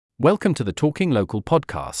Welcome to the Talking Local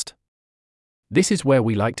podcast. This is where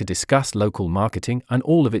we like to discuss local marketing and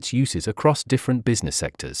all of its uses across different business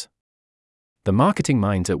sectors. The marketing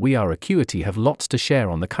minds at We Are Acuity have lots to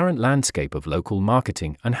share on the current landscape of local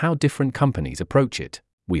marketing and how different companies approach it.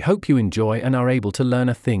 We hope you enjoy and are able to learn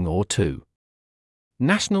a thing or two.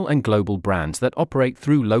 National and global brands that operate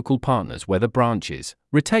through local partners, whether branches,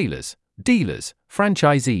 retailers, dealers,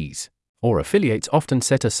 franchisees, or affiliates, often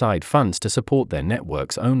set aside funds to support their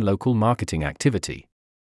network's own local marketing activity.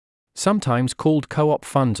 Sometimes called co-op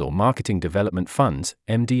funds or marketing development funds,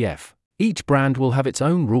 MDF, each brand will have its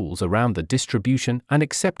own rules around the distribution and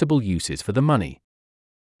acceptable uses for the money.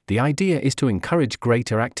 The idea is to encourage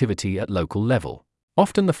greater activity at local level.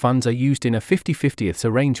 Often the funds are used in a 50-50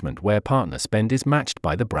 arrangement where partner spend is matched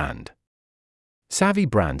by the brand. Savvy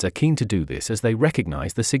brands are keen to do this as they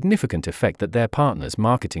recognize the significant effect that their partners'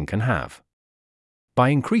 marketing can have. By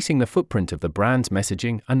increasing the footprint of the brand's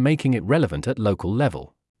messaging and making it relevant at local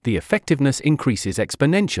level, the effectiveness increases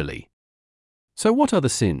exponentially. So what are the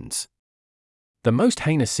sins? The most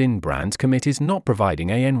heinous sin brands commit is not providing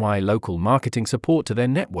local marketing support to their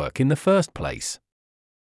network in the first place.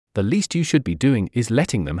 The least you should be doing is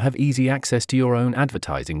letting them have easy access to your own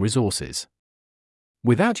advertising resources.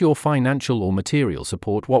 Without your financial or material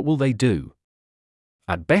support, what will they do?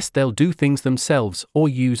 At best, they'll do things themselves or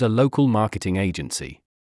use a local marketing agency.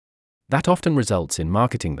 That often results in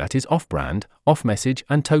marketing that is off-brand, off-message,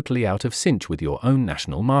 and totally out of sync with your own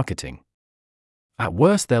national marketing. At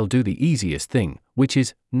worst, they'll do the easiest thing, which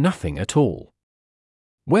is nothing at all.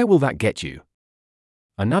 Where will that get you?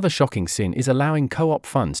 Another shocking sin is allowing co-op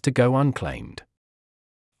funds to go unclaimed.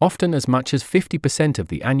 Often as much as 50% of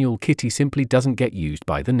the annual kitty simply doesn't get used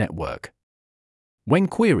by the network. When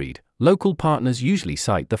queried, local partners usually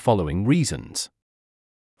cite the following reasons.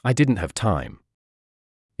 I didn't have time.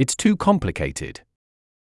 It's too complicated.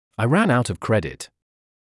 I ran out of credit.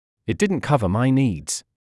 It didn't cover my needs.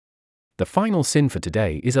 The final sin for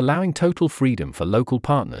today is allowing total freedom for local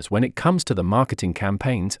partners when it comes to the marketing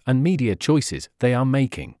campaigns and media choices they are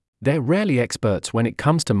making. They're rarely experts when it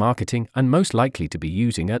comes to marketing and most likely to be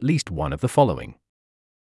using at least one of the following.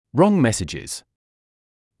 Wrong messages.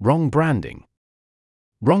 Wrong branding.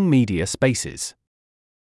 Wrong media spaces.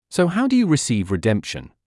 So how do you receive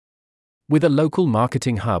redemption? With a local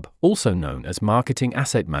marketing hub, also known as Marketing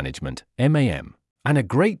Asset Management, MAM, and a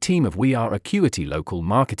great team of We Are Acuity local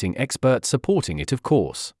marketing experts supporting it, of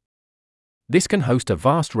course. This can host a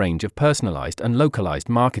vast range of personalized and localized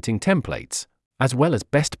marketing templates, as well as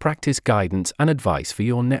best practice guidance and advice for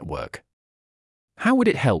your network. How would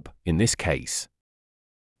it help in this case?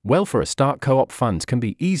 Well, for a start, co-op funds can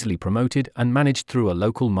be easily promoted and managed through a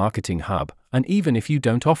local marketing hub, and even if you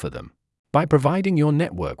don't offer them, by providing your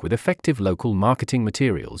network with effective local marketing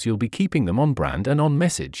materials, you'll be keeping them on brand and on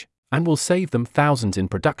message, and will save them thousands in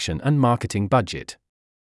production and marketing budget.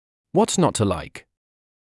 What's not to like?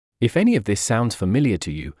 If any of this sounds familiar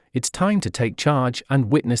to you, it's time to take charge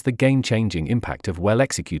and witness the game-changing impact of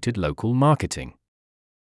well-executed local marketing.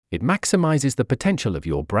 It maximizes the potential of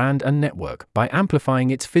your brand and network by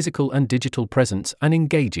amplifying its physical and digital presence and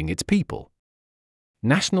engaging its people.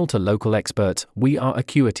 National to local experts, We Are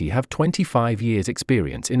Acuity have 25 years'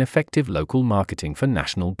 experience in effective local marketing for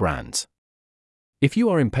national brands. If you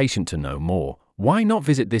are impatient to know more, why not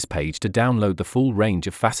visit this page to download the full range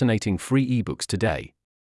of fascinating free ebooks today?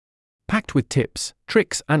 Packed with tips,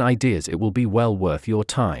 tricks, and ideas, it will be well worth your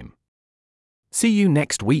time. See you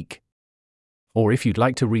next week. Or if you'd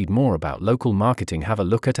like to read more about local marketing, have a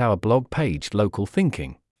look at our blog page, Local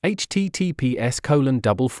Thinking,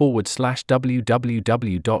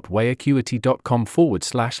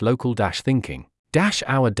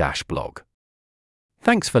 https://www.weareacuity.com/local-thinking-our-blog.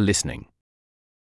 Thanks for listening.